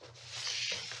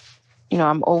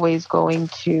 I'm always going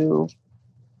to,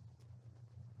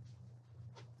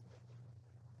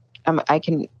 I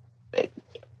can,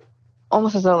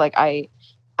 almost as though like I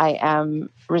am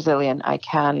resilient. I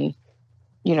can,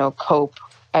 cope.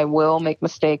 I will make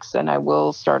mistakes and I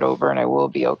will start over and I will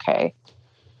be okay.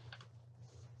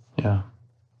 Yeah.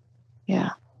 Yeah.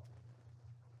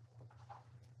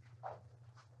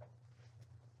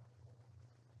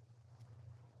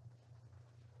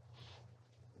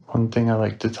 One thing I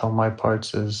like to tell my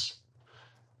parts is,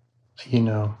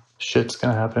 shit's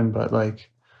gonna happen, but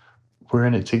like we're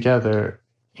in it together.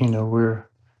 I'd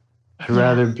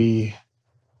rather be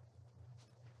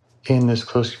in this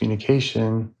close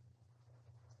communication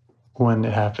when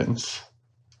it happens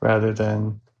rather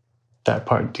than that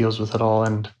part deals with it all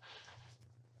and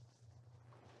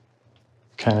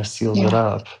kind of seals it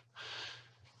up.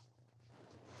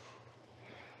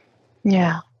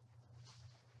 Yeah.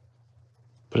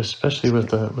 But especially with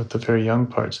the very young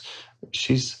parts,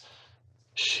 she's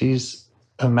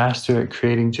a master at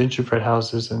creating gingerbread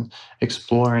houses and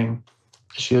exploring.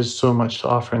 She has so much to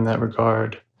offer in that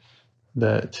regard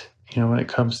that, when it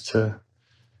comes to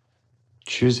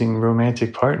choosing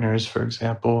romantic partners, for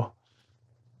example,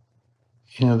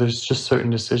 there's just certain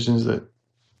decisions that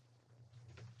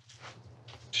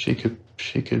she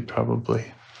could probably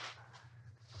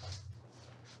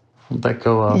let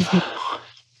go of.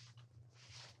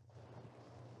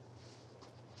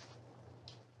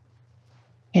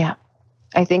 Yeah.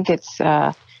 I think it's,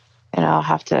 and I'll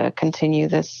have to continue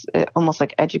this almost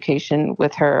like education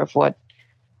with her of what,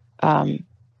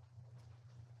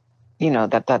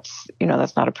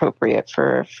 that's not appropriate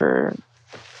for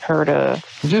her to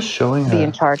just showing be her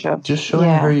in charge of. Just showing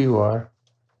her you are.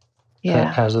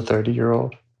 Yeah. As a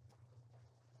 30-year-old.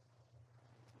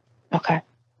 Okay.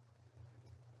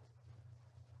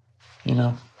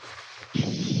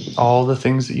 All the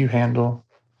things that you handle.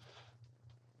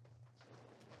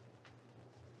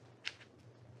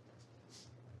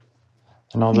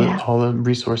 And all the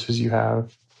resources you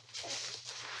have.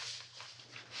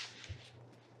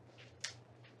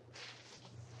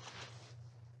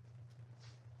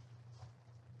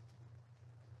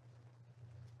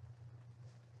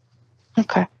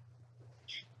 Okay.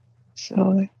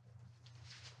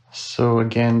 So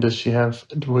again, would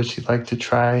she like to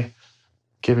try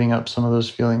giving up some of those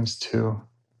feelings to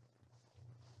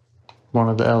one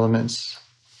of the elements?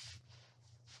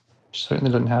 She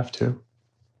certainly doesn't have to.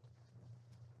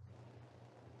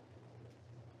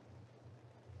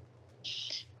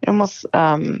 It almost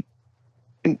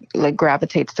like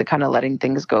gravitates to kind of letting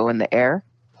things go in the air.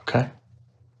 Okay.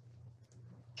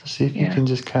 So see if you can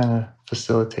just kind of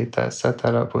facilitate that, set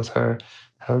that up with her,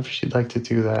 however she'd like to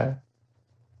do that.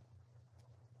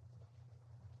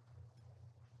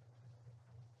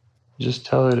 Just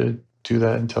tell her to do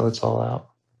that until it's all out.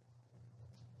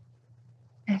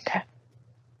 Okay.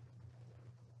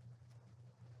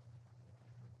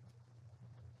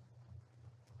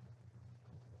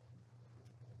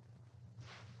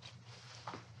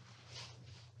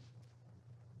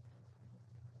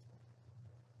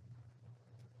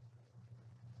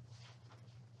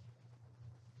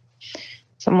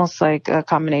 It's almost like a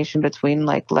combination between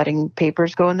like letting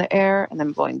papers go in the air and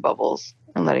then blowing bubbles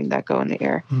and letting that go in the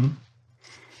air. Mm-hmm.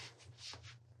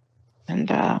 And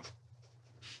I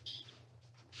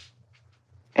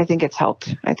think it's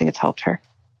helped. I think it's helped her.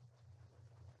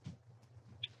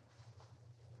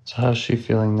 So how's she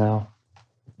feeling now?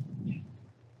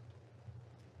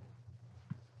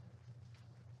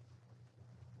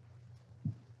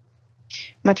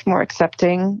 much more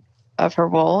accepting of her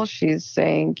role. She's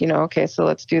saying, okay, so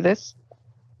let's do this.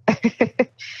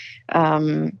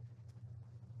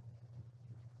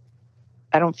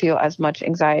 I don't feel as much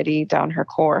anxiety down her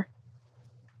core.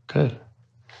 Good.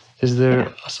 Is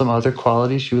there some other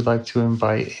qualities you would like to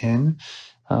invite in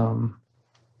while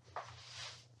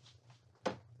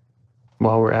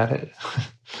we're at it?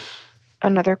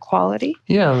 Another quality?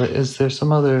 Yeah. Is there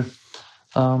some other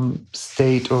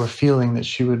state or feeling that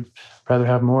she would rather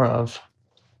have more of?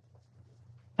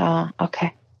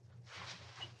 Okay.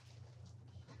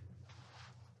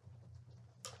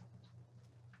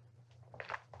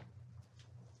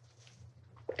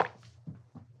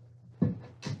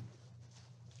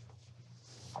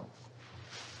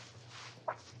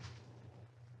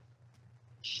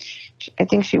 I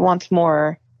think she wants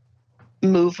more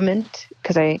movement,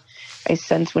 because I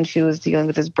sense when she was dealing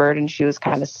with this bird and she was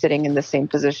kind of sitting in the same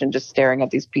position, just staring at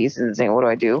these pieces and saying, what do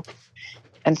I do?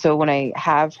 And so when I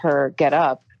have her get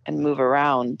up and move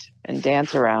around and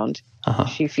dance around,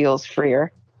 she feels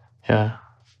freer. Yeah.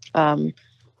 And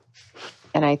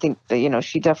I think that,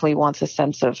 she definitely wants a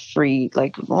sense of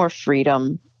more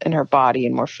freedom in her body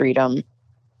and more freedom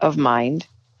of mind.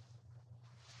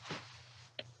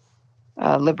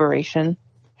 Liberation.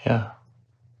 Yeah.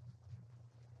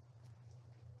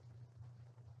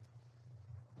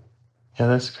 Yeah,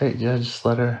 that's great. Yeah, just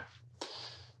let her,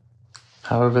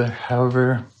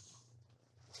 however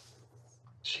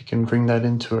she can bring that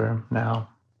into her now.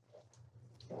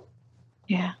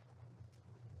 Yeah.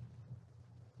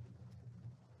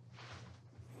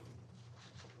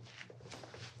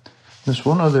 There's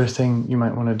one other thing you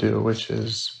might want to do, which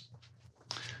is,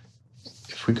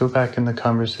 if we go back in the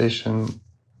conversation,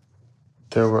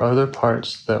 there were other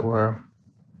parts that were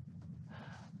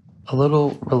a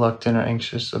little reluctant or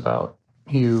anxious about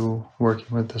you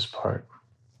working with this part.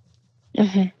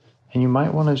 Mm-hmm. And you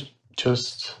might want to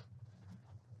just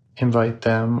invite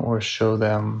them or show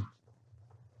them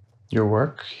your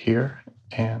work here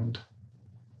and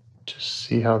just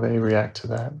see how they react to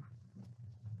that.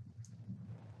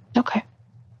 Okay.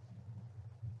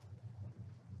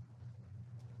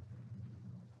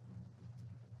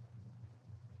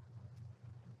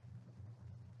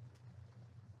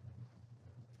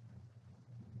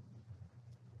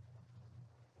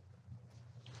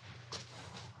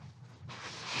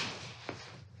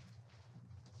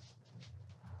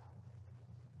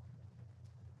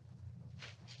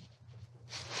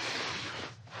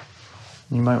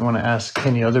 You might want to ask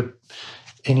any other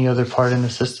part in the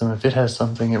system if it has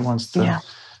something it wants to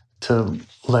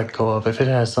let go of, if it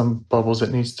has some bubbles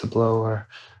it needs to blow or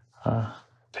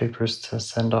papers to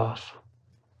send off.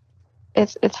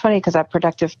 It's funny because that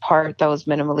productive part that was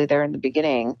minimally there in the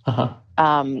beginning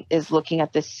is looking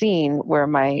at this scene where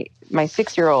my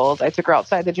 6-year-old, I took her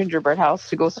outside the gingerbread house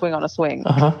to go swing on a swing.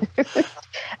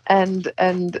 and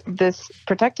this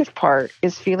protective part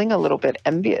is feeling a little bit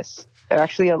envious. They're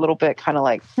actually a little bit kind of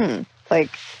like,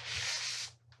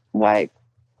 why?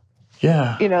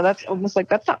 Yeah. That's almost like,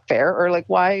 that's not fair. Or like,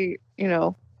 why,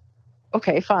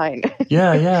 okay, fine.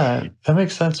 Yeah. That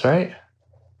makes sense, right?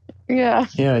 Yeah.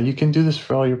 Yeah, you can do this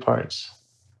for all your parts.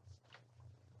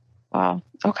 Wow.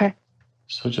 Okay.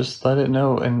 So just let it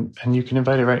know, and you can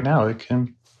invite it right now. It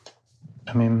can,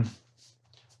 we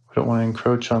don't want to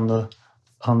encroach on the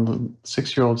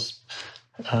 6-year-old's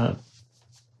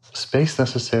space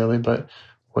necessarily, but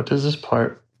what does this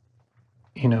part,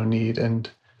 need, and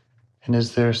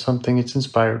is there something it's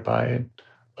inspired by? And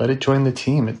let it join the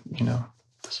team.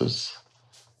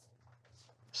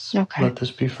 Okay. Let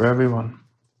this be for everyone.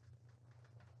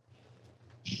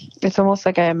 It's almost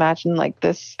like I imagine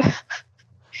this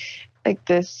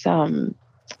this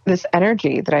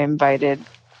energy that I invited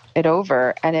it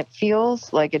over, and it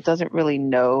feels like it doesn't really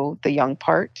know the young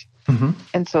part. Mm-hmm.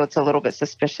 And so it's a little bit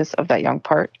suspicious of that young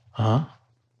part.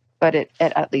 But it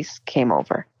at least came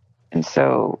over. And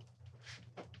so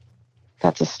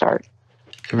that's a start.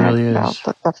 It really is. I'll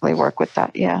definitely work with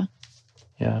that. Yeah.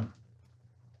 Yeah.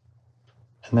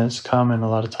 And that's common. A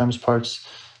lot of times parts,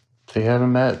 they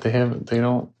haven't met, they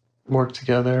don't work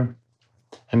together.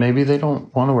 And maybe they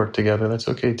don't want to work together. That's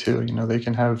okay too. They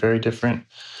can have very different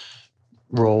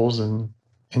roles and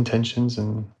intentions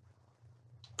and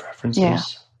preferences. Yeah.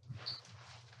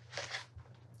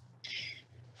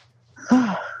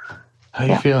 How are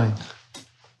you feeling?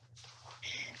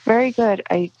 Very good.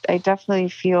 I definitely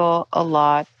feel a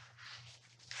lot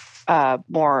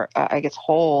more,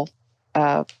 whole,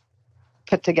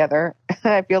 put together.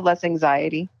 I feel less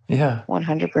anxiety. Yeah.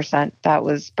 100%. That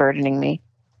was burdening me.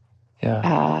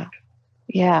 Yeah.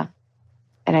 Yeah.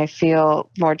 And I feel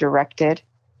more directed.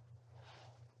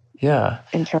 Yeah.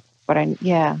 In terms of but it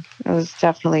was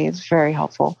definitely, it's very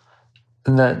helpful.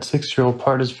 And that 6-year-old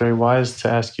part is very wise to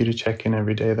ask you to check in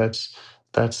every day. That's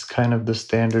kind of the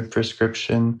standard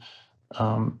prescription.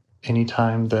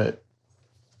 Anytime that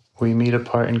we meet a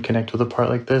part and connect with a part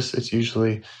like this, it's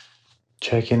usually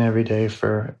check in every day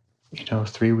for,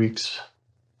 3 weeks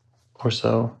or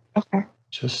so. Okay.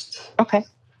 Okay.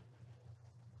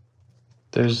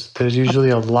 There's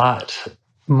usually a lot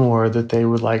more that they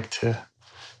would like to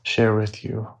share with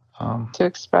you. To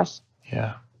express.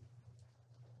 Yeah.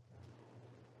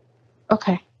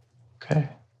 Okay.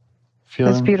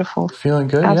 That's beautiful. Feeling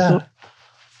good? Absolutely.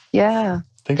 Yeah.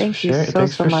 Thanks for sharing.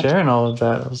 Thanks for sharing all of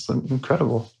that. It was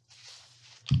incredible.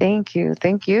 Thank you.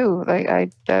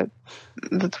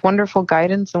 That's wonderful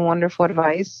guidance and wonderful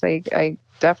advice. I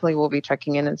definitely will be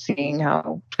checking in and seeing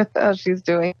how she's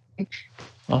doing.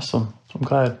 Awesome. I'm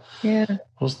glad. Yeah. It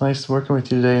was nice working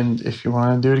with you today. And if you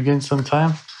want to do it again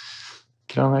sometime,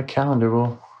 get on that calendar.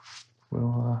 We'll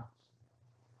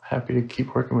happy to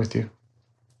keep working with you.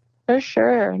 For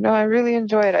sure. No, I really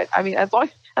enjoyed it. I mean, as long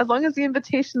as the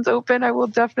invitation's open, I will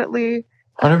definitely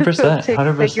 100%.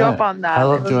 take you up on that. I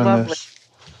love doing this.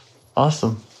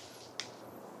 Awesome.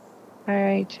 All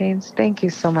right, James. Thank you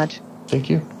so much. Thank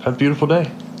you. Have a beautiful day.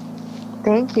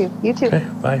 Thank you. You too. Okay,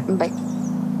 bye. Bye.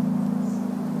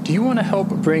 Do you want to help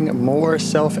bring more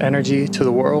self-energy to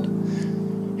the world?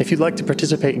 If you'd like to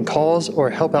participate in calls or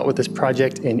help out with this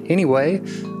project in any way,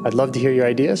 I'd love to hear your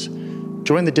ideas.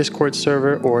 Join the Discord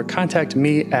server or contact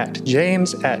me at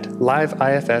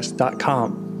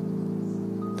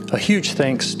james@liveifs.com. A huge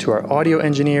thanks to our audio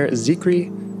engineer,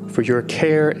 Zikri, for your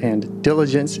care and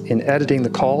diligence in editing the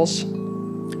calls.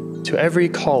 To every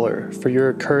caller for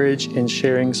your courage in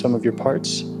sharing some of your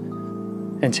parts.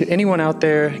 And to anyone out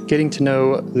there getting to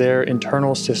know their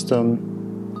internal system,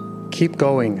 keep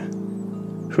going.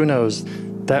 Who knows,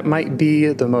 that might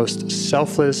be the most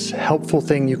selfless, helpful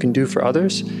thing you can do for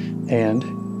others, and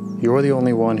you're the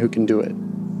only one who can do it.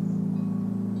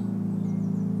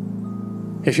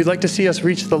 If you'd like to see us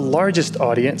reach the largest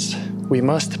audience, we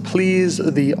must please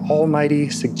the almighty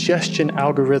suggestion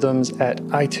algorithms at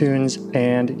iTunes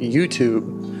and YouTube,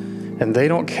 and they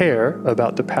don't care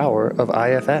about the power of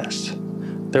IFS.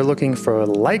 They're looking for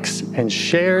likes and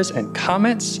shares and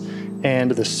comments,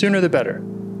 and the sooner the better.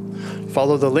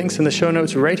 Follow the links in the show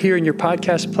notes right here in your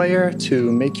podcast player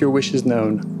to make your wishes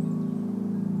known.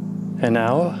 And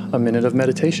now, a minute of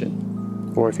meditation.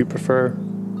 Or if you prefer,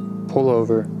 pull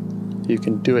over. You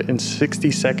can do it in 60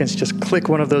 seconds. Just click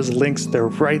one of those links. They're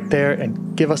right there,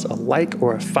 and give us a like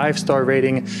or a 5-star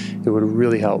rating. It would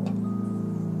really help.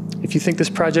 If you think this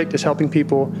project is helping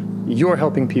people, you're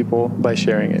helping people by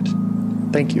sharing it.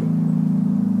 Thank you.